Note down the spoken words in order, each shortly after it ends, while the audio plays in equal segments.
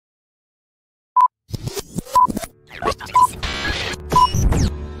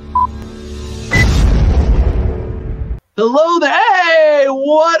Hello there. Hey,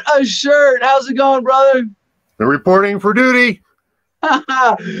 what a shirt. How's it going, brother? They're reporting for duty.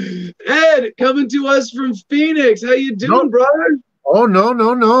 Ed, coming to us from Phoenix. How you doing, brother? Oh,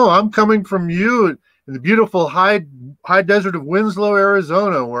 no. I'm coming from you in the beautiful high desert of Winslow,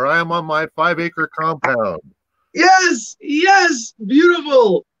 Arizona, where I am on my 5-acre compound. Yes.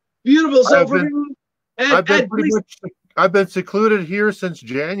 Beautiful. So for me, Ed, please. I've been secluded here since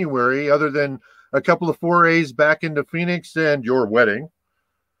January, other than a couple of forays back into Phoenix and your wedding.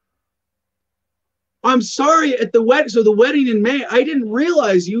 I'm sorry, at the wedding. So the wedding in May, I didn't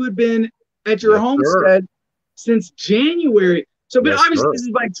realize you had been at your homestead since January. So, but obviously this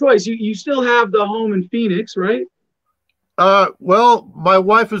is by choice. You still have the home in Phoenix, right? Well, my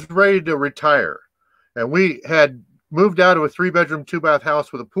wife is ready to retire, and we had moved out of a 3-bedroom, 2-bath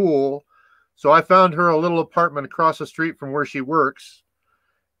house with a pool. So I found her a little apartment across the street from where she works,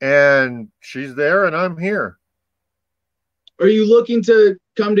 and she's there and I'm here. Are you looking to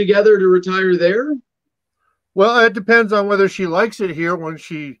come together to retire there? Well, it depends on whether she likes it here when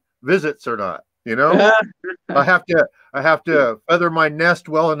she visits or not. You know, I have to feather my nest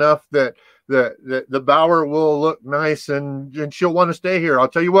well enough that the bower will look nice and she'll want to stay here. I'll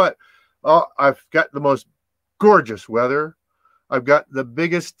tell you what, I've got the most gorgeous weather. I've got the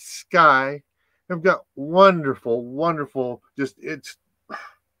biggest sky. I've got wonderful, just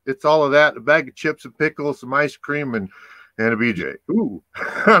it's all of that. A bag of chips and pickles, some ice cream, and a BJ. Ooh,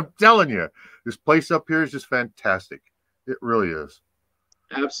 I'm telling you, this place up here is just fantastic. It really is.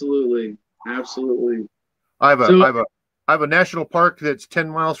 Absolutely. I have a national park that's 10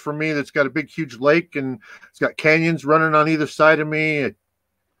 miles from me that's got a big, huge lake, and it's got canyons running on either side of me.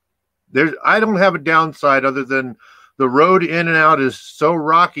 I don't have a downside other than the road in and out is so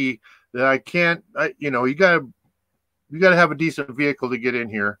rocky that I can't. You gotta have a decent vehicle to get in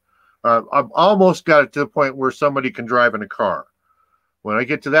here. I've almost got it to the point where somebody can drive in a car. When I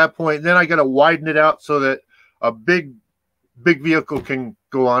get to that point, then I got to widen it out so that a big vehicle can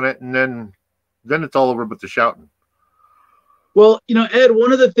go on it, and then it's all over but the shouting. Well, Ed,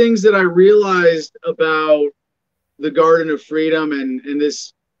 one of the things that I realized about the Garden of Freedom and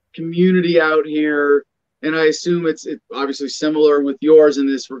this community out here, and I assume it's obviously similar with yours in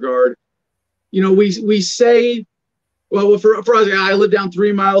this regard. We say, well, for us, I live down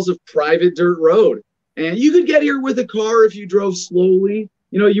 3 miles of private dirt road, and you could get here with a car if you drove slowly.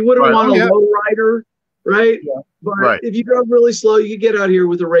 You wouldn't want a low rider, right? Yeah. But if you drove really slow, you could get out here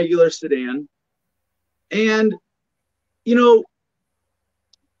with a regular sedan. And,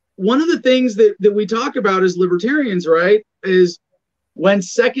 one of the things that we talk about as libertarians, right, is when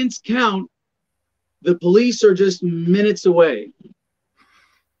seconds count, the police are just minutes away.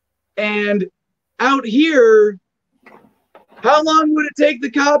 And out here, how long would it take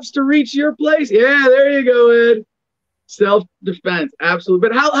the cops to reach your place? Yeah, there you go, Ed. Self-defense, absolutely.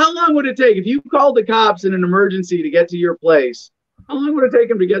 But how long would it take if you called the cops in an emergency to get to your place? How long would it take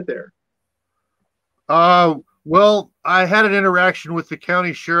them to get there? Well, I had an interaction with the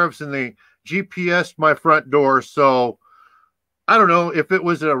county sheriffs and they GPS'd my front door. So I don't know if it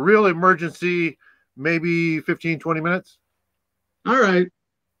was a real emergency, maybe 15, 20 minutes. All right.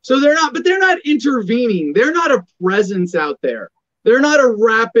 So they're not intervening. They're not a presence out there. They're not a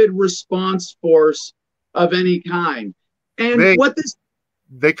rapid response force of any kind. And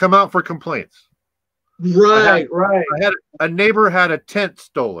they come out for complaints. Right. A neighbor had a tent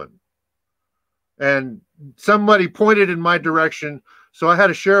stolen, and somebody pointed in my direction. So I had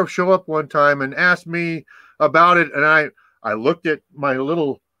a sheriff show up one time and asked me about it. And I looked at my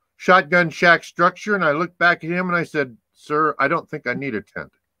little shotgun shack structure and I looked back at him and I said, "Sir, I don't think I need a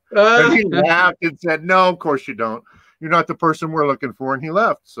tent." And he laughed and said, "No, of course you don't. You're not the person we're looking for." And he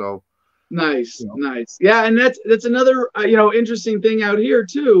left. So nice. Yeah, and that's another interesting thing out here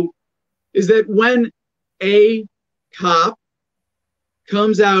too, is that when a cop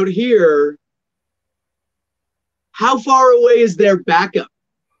comes out here, how far away is their backup?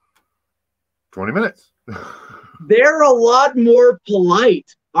 20 minutes. They're a lot more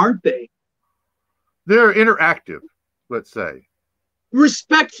polite, aren't they? They're interactive, let's say.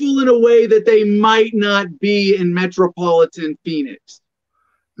 Respectful in a way that they might not be in metropolitan Phoenix.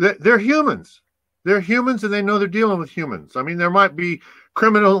 They're humans. They're humans, and they know they're dealing with humans. I mean, there might be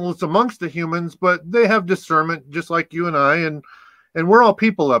criminals amongst the humans, but they have discernment just like you and I, and we're all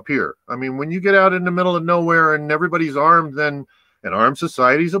people up here. I mean, when you get out in the middle of nowhere and everybody's armed, then an armed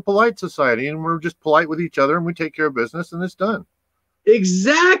society is a polite society, and we're just polite with each other, and we take care of business, and it's done.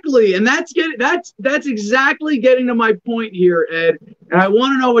 Exactly. And that's exactly getting to my point here, Ed. And I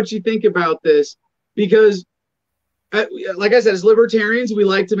want to know what you think about this, because like I said, as libertarians, we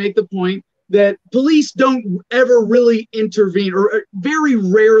like to make the point that police don't ever really intervene, or very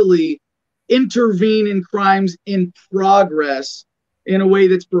rarely intervene in crimes in progress in a way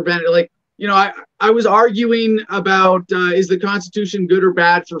that's prevented. Like, I was arguing about is the Constitution good or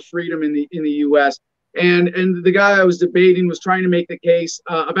bad for freedom in the U.S. And the guy I was debating was trying to make the case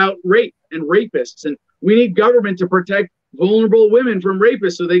about rape and rapists, and we need government to protect vulnerable women from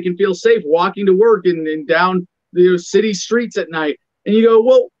rapists so they can feel safe walking to work and down the city streets at night. And you go,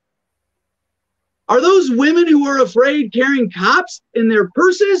 well, are those women who are afraid carrying cops in their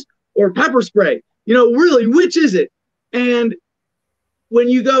purses or pepper spray? Really, which is it? And when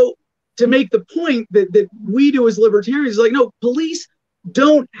you go to make the point that we do as libertarians, like, no, police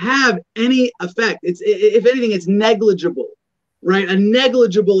don't have any effect. If anything, it's negligible, right? A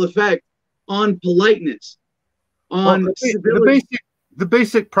negligible effect on politeness, on civility. The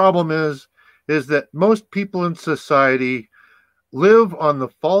basic problem is that most people in society live on the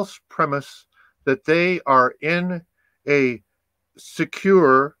false premise that they are in a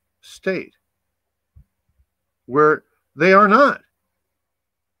secure state, where they are not.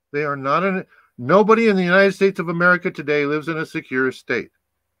 They are not nobody in the United States of America today lives in a secure state.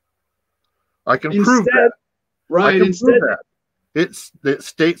 I can prove that. Right. Instead, it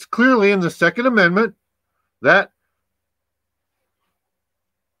states clearly in the Second Amendment that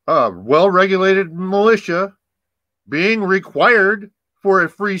well-regulated militia being required for a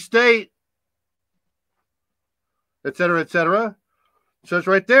free state, et cetera, it says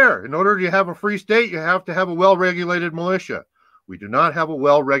right there, in order to have a free state, you have to have a well-regulated militia. We do not have a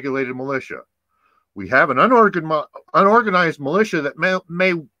well-regulated militia. We have an unorganized militia that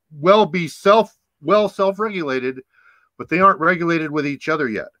may well be self-regulated, but they aren't regulated with each other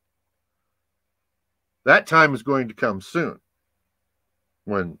yet. That time is going to come soon,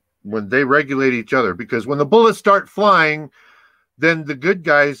 when they regulate each other, because when the bullets start flying, then the good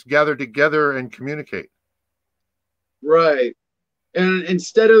guys gather together and communicate. Right. And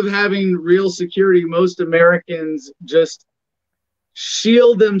instead of having real security, most Americans just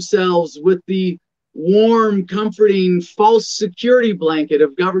shield themselves with the warm, comforting, false security blanket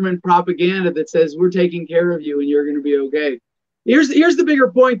of government propaganda that says we're taking care of you and you're going to be okay. Here's the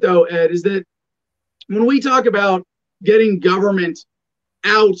bigger point, though, Ed, is that when we talk about getting government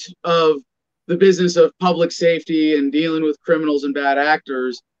out of the business of public safety and dealing with criminals and bad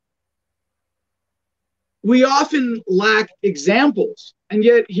actors, we often lack examples. And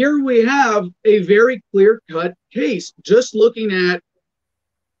yet here we have a very clear-cut case, just looking at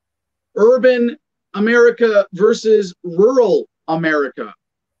urban America versus rural America.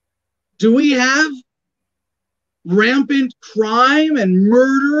 Do we have rampant crime and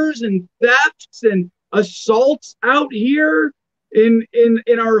murders and thefts and assaults out here in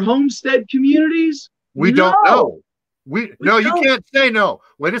our homestead communities? We don't know. You can't say no.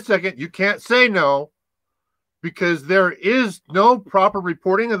 Wait a second. You can't say no, because there is no proper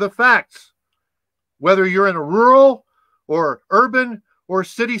reporting of the facts. Whether you're in a rural or urban or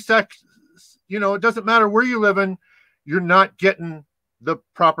city section, it doesn't matter where you live in, you're not getting the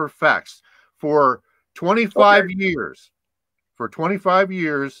proper facts. For 25 years,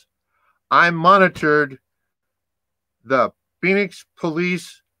 I monitored the Phoenix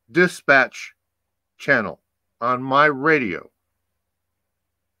Police Dispatch channel on my radio.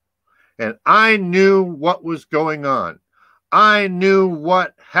 And I knew what was going on. I knew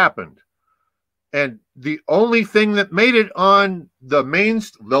what happened. And the only thing that made it on the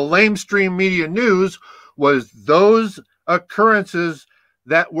lamestream media news was those occurrences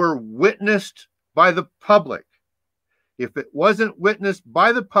that were witnessed by the public. If it wasn't witnessed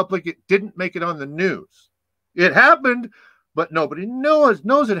by the public, it didn't make it on the news. It happened, but nobody knows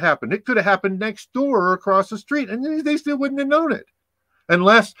it happened. It could have happened next door or across the street, and they still wouldn't have known it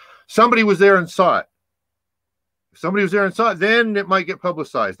unless somebody was there and saw it. If somebody was there and saw it, then it might get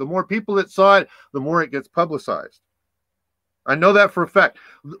publicized. The more people that saw it, the more it gets publicized. I know that for a fact.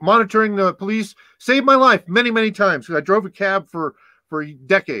 Monitoring the police saved my life many, many times. I drove a cab for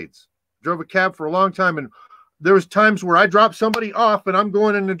decades. Drove a cab for a long time, and there was times where I dropped somebody off and I'm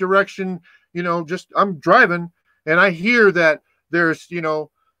going in the direction, I'm driving, and I hear that there's,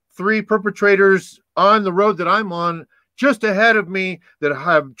 3 perpetrators on the road that I'm on just ahead of me that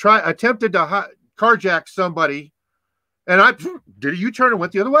have attempted to carjack somebody, and I did a U-turn and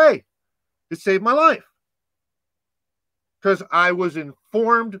went the other way. It saved my life because I was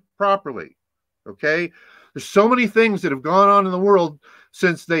informed properly. Okay, there's so many things that have gone on in the world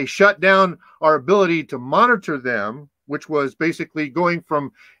since they shut down our ability to monitor them, which was basically going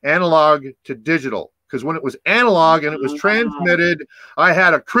from analog to digital. Because when it was analog and it was transmitted, I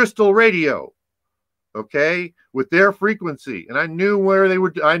had a crystal radio. okay, with their frequency. And I knew where they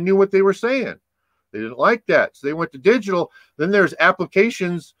were, I knew what they were saying. They didn't like that. So they went to digital. Then there's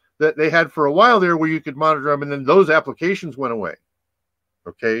applications that they had for a while there where you could monitor them, and then those applications went away,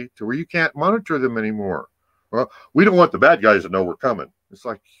 okay, to where you can't monitor them anymore. Well, we don't want the bad guys to know we're coming. It's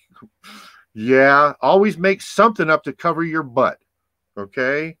like, yeah, always make something up to cover your butt,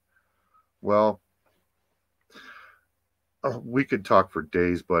 okay? Well, we could talk for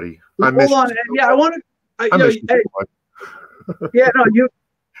days, buddy. Hold on. Yeah, I want to. Yeah, no, you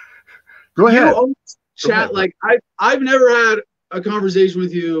go ahead. You chat like I've never had a conversation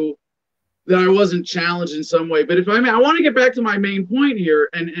with you that I wasn't challenged in some way. But if I may, I want to get back to my main point here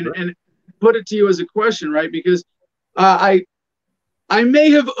and put it to you as a question, right? Because I may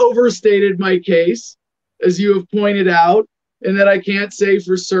have overstated my case, as you have pointed out, and that I can't say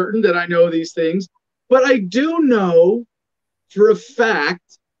for certain that I know these things, but I do know for a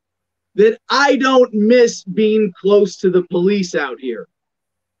fact that I don't miss being close to the police out here.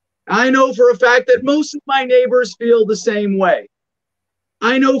 I know for a fact that most of my neighbors feel the same way.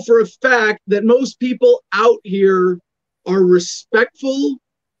 I know for a fact that most people out here are respectful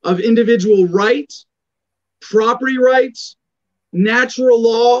of individual rights, property rights, natural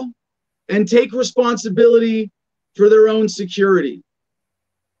law, and take responsibility for their own security.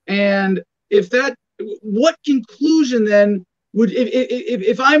 And if that, what conclusion then would,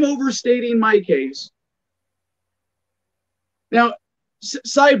 if I'm overstating my case, now,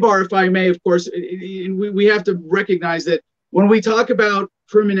 sidebar, if I may, of course, we have to recognize that when we talk about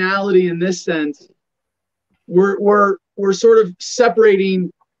criminality in this sense, we're sort of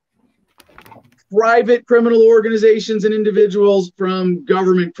separating private criminal organizations and individuals from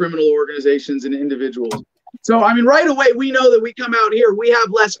government criminal organizations and individuals. So, I mean, right away, we know that we come out here, we have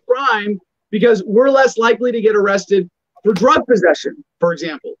less crime because we're less likely to get arrested for drug possession, for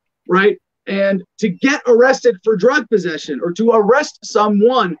example, right? And to get arrested for drug possession or to arrest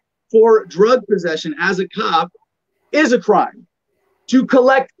someone for drug possession as a cop is a crime. To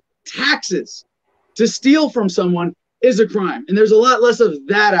collect taxes, to steal from someone is a crime. And there's a lot less of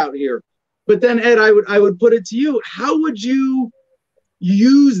that out here. But then, Ed, I would put it to you, how would you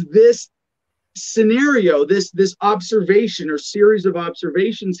use this scenario, this observation or series of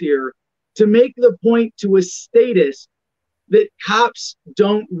observations here to make the point to a statist that cops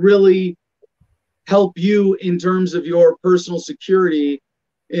don't really help you in terms of your personal security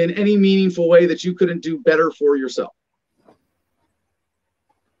in any meaningful way that you couldn't do better for yourself?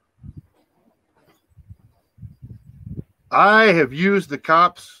 I have used the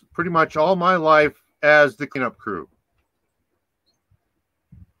cops pretty much all my life as the cleanup crew.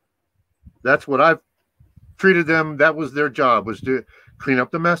 That's what I've treated them. That was their job, was to clean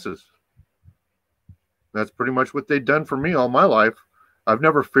up the messes. That's pretty much what they've done for me all my life. I've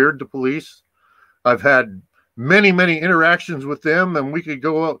never feared the police. I've had many, many interactions with them, and we could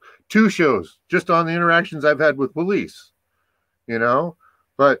go out 2 shows just on the interactions I've had with police, you know,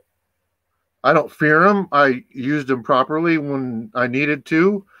 but I don't fear them. I used them properly when I needed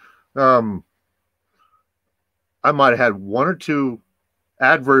to. I might have had 1 or 2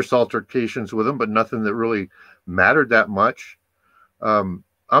 adverse altercations with them, but nothing that really mattered that much. I'm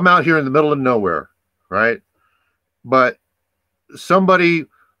out here in the middle of nowhere, right? But somebody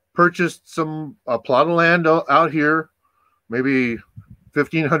purchased a plot of land out here, maybe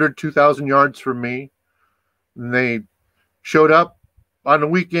 1,500, 2,000 yards from me. And they showed up on the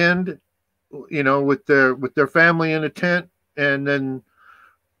weekend, you know, with their family in a tent, and then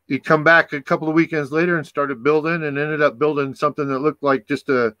you come back a couple of weekends later and started building, and ended up building something that looked like just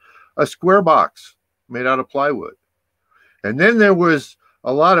a square box made out of plywood. And then there was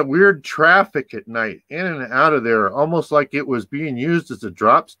a lot of weird traffic at night in and out of there, almost like it was being used as a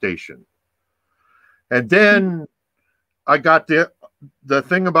drop station. And then I got the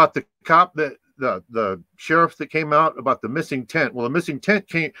thing about the cop, that the sheriff that came out about the missing tent. Well, the missing tent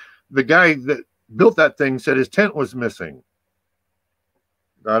came, the guy that built that thing said his tent was missing.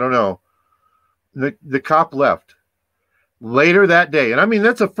 I don't know. The cop left later that day. And I mean,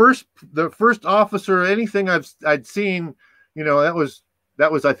 that's the first officer, anything I'd seen, you know, that was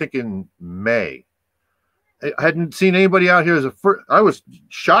I think in May. I hadn't seen anybody out here I was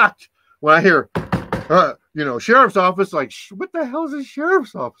shocked when I hear, you know, sheriff's office, like, what the hell is a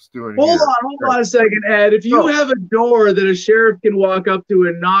sheriff's office doing here? Hold on a second, Ed. If you have a door that a sheriff can walk up to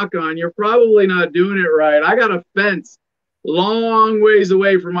and knock on, you're probably not doing it right. I got a fence long ways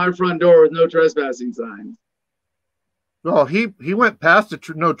away from my front door with no trespassing signs. Well, he went past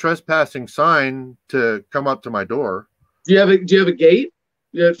the no trespassing sign to come up to my door. Do you have a gate?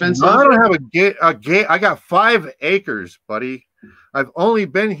 You have a fence? No, I don't have a gate. I got 5 acres, buddy. I've only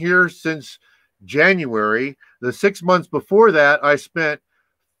been here since January. The 6 months before that, I spent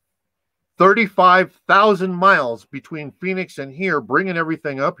 35,000 miles between Phoenix and here, bringing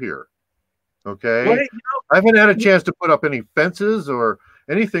everything up here. Well, Okay. hey, I haven't had a chance to put up any fences or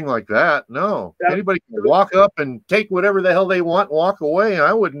anything like that. No. that, Anybody can walk up and take whatever the hell they want, walk away.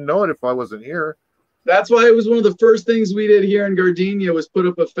 I wouldn't know it if I wasn't here. that's why it was one of the first things we did here in Gardenia was put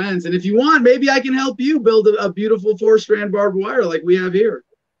up a fence. And if you want, maybe I can help you build a beautiful 4-strand barbed wire like we have here.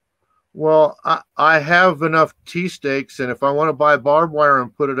 Well, I have enough tea stakes, and if I want to buy barbed wire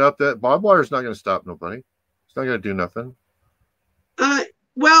and put it up, that barbed wire is not going to stop nobody. It's not going to do nothing.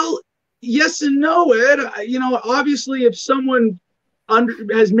 Well, yes and no, Ed. Obviously, if someone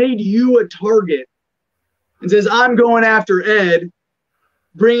has made you a target and says, "I'm going after Ed,"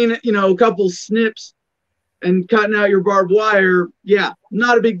 bringing a couple snips and cutting out your barbed wire, yeah,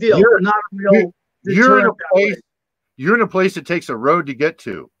 not a big deal. Not a real. You're in a place. You're in a place that takes a road to get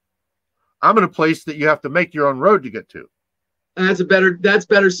to. I'm in a place that you have to make your own road to get to. And that's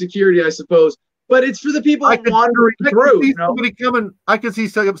better security, I suppose. But it's for the people wandering through. I can see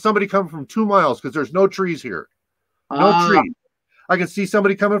somebody coming from 2 miles because there's no trees here. No trees. I can see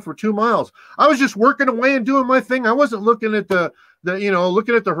somebody coming for 2 miles. I was just working away and doing my thing. I wasn't looking at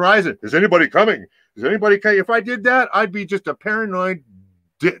looking at the horizon. Is anybody coming? Is anybody coming? If I did that, I'd be just a paranoid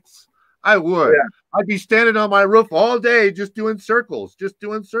ditz. I would. Yeah. I'd be standing on my roof all day just doing circles.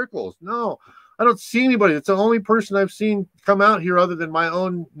 No, I don't see anybody. It's the only person I've seen come out here other than my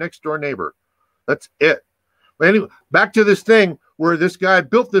own next door neighbor. That's it. But anyway, back to this thing where this guy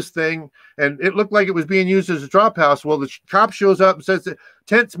built this thing and it looked like it was being used as a drop house. Well, the cop shows up and says,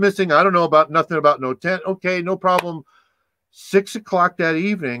 tent's missing. I don't know about nothing about no tent. Okay, no problem. 6 o'clock that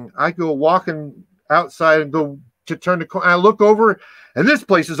evening, I go walking outside and go to turn the corner. I look over and this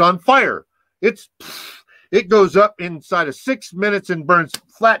place is on fire. It goes up inside of 6 minutes and burns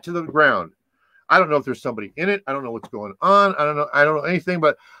flat to the ground. I don't know if there's somebody in it. I don't know what's going on. I don't know anything,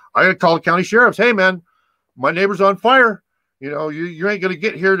 but I got to call the county sheriffs. Hey man, my neighbor's on fire. You ain't going to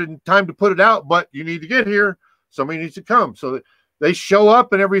get here in time to put it out, but you need to get here. Somebody needs to come. So they show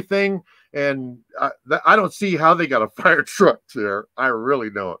up and everything. And I don't see how they got a fire truck there. I really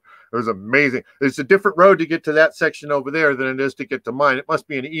don't. It was amazing. It's a different road to get to that section over there than it is to get to mine. It must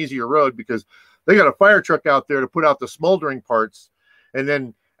be an easier road because they got a fire truck out there to put out the smoldering parts. And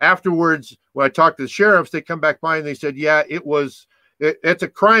then afterwards, when I talked to the sheriffs, they come back by and they said, yeah, it's a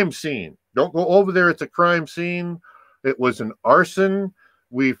crime scene. Don't go over there. It's a crime scene. It was an arson.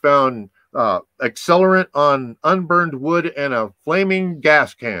 We found accelerant on unburned wood and a flaming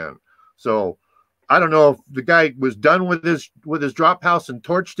gas can. So I don't know if the guy was done with his drop house and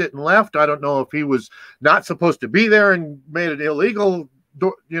torched it and left. I don't know if he was not supposed to be there and made it illegal,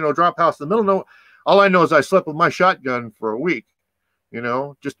 drop house in the middle. No, all I know is I slept with my shotgun for a week,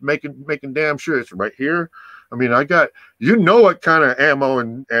 just making damn sure it's right here. I mean, I got, what kind of ammo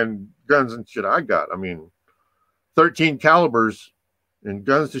and guns and shit I got. I mean, 13 calibers and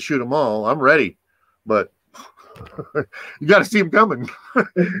guns to shoot them all. I'm ready, but you got to see them coming.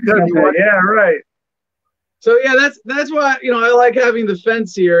 Yeah, right. So yeah, that's why I like having the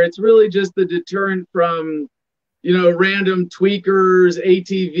fence here. It's really just the deterrent from random tweakers,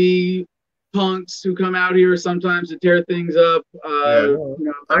 ATV punks who come out here sometimes to tear things up.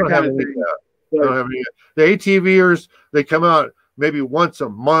 That kind of thing. I don't have any. The ATVers, they come out maybe once a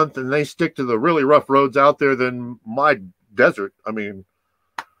month and they stick to the really rough roads out there than my desert. I mean,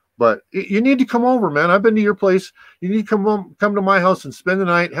 but you need to come over, man. I've been to your place. You need to come to my house and spend the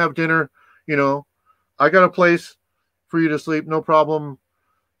night, have dinner. I got a place for you to sleep, no problem.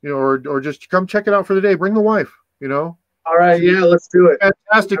 Or just come check it out for the day. Bring the wife. All right, yeah, let's do it.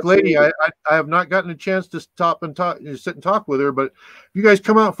 Fantastic Absolutely. Lady. I have not gotten a chance to stop and talk, sit and talk with her. But if you guys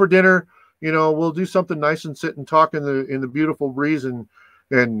come out for dinner, we'll do something nice and sit and talk in the beautiful breeze and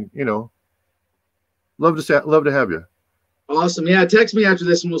love to have you. Awesome. Yeah, text me after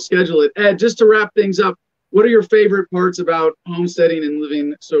this and we'll schedule it. Ed, just to wrap things up, what are your favorite parts about homesteading and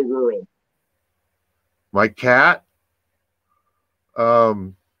living so rural? My cat,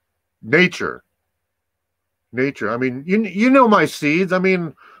 nature. I mean, my seeds. I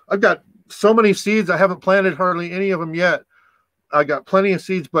mean, I've got so many seeds. I haven't planted hardly any of them yet. I got plenty of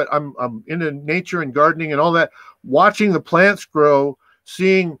seeds, but I'm into nature and gardening and all that. Watching the plants grow,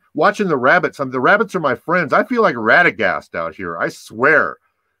 watching the rabbits. The rabbits are my friends. I feel like Radagast out here. I swear,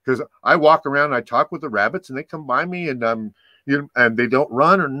 because I walk around and I talk with the rabbits and they come by me and and they don't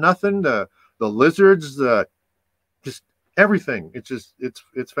run or nothing. The lizards, just everything.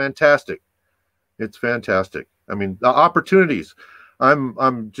 It's fantastic. It's fantastic. I mean, the opportunities.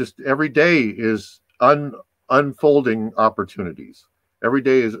 I'm just every day is unfolding opportunities. Every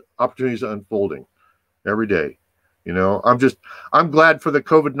day is opportunities unfolding. Every day. You know, I'm glad for the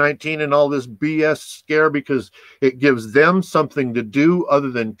COVID-19 and all this BS scare, because it gives them something to do other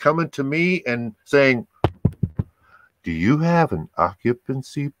than coming to me and saying, do you have an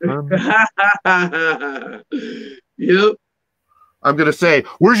occupancy permit? Yep. I'm going to say,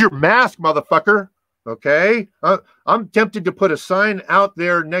 where's your mask, motherfucker? Okay. I'm tempted to put a sign out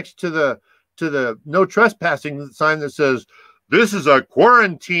there next to the no trespassing sign that says, this is a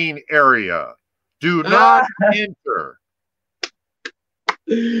quarantine area. Do not enter.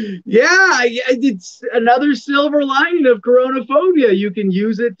 Yeah, it's another silver lining of coronaphobia. You can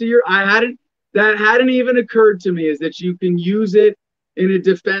use it to your. That hadn't even occurred to me, is that you can use it in a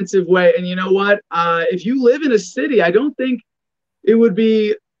defensive way. And you know what? If you live in a city, I don't think it would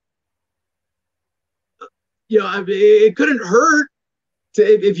be. It couldn't hurt to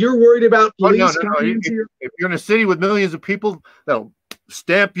if you're worried about police coming into your. If you're in a city with millions of people, that'll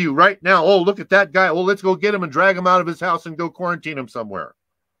stamp you right now. Oh, look at that guy. Oh, let's go get him and drag him out of his house and go quarantine him somewhere.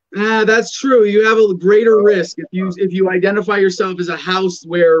 That's true. You have a greater risk if you identify yourself as a house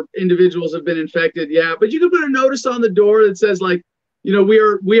where individuals have been infected. Yeah, but you could put a notice on the door that says, like, you know,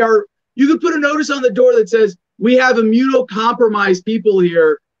 we are. You could put a notice on the door that says, we have immunocompromised people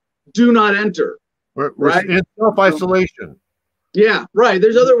here. Do not enter. We're right? In self-isolation. Yeah, right.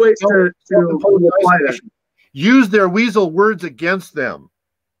 There's other ways to apply that. Use their weasel words against them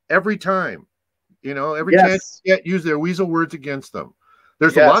every time. You know, every chance you get, use their weasel words against them.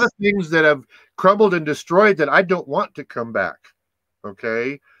 There's a lot of things that have crumbled and destroyed that I don't want to come back.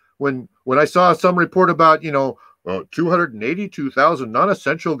 Okay. When I saw some report about, 282,000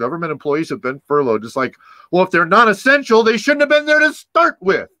 non-essential government employees have been furloughed. It's like, well, if they're non-essential, they shouldn't have been there to start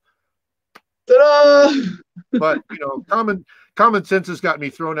with. Ta-da! But, common sense has got me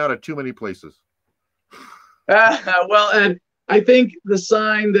thrown out of too many places. Well, and I think the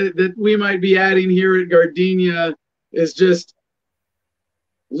sign that we might be adding here at Gardenia is just,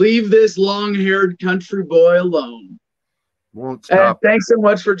 leave this long-haired country boy alone. Won't stop. And thanks so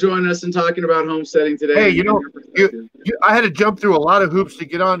much for joining us and talking about homesteading today. Hey, I had to jump through a lot of hoops to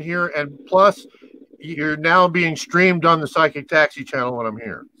get on here, and plus, you're now being streamed on the Psychic Taxi channel when I'm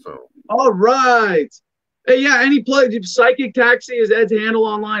here. So. All right. Hey, yeah. Any plug? Psychic Taxi is Ed's handle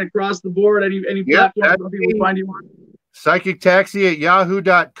online across the board. Any platform people find you on? Psychic Taxi at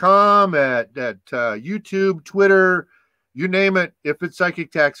yahoo.com, at YouTube, Twitter. You name it. If it's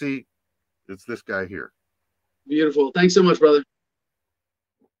Psychic Taxi, it's this guy here. Beautiful. Thanks so much, brother.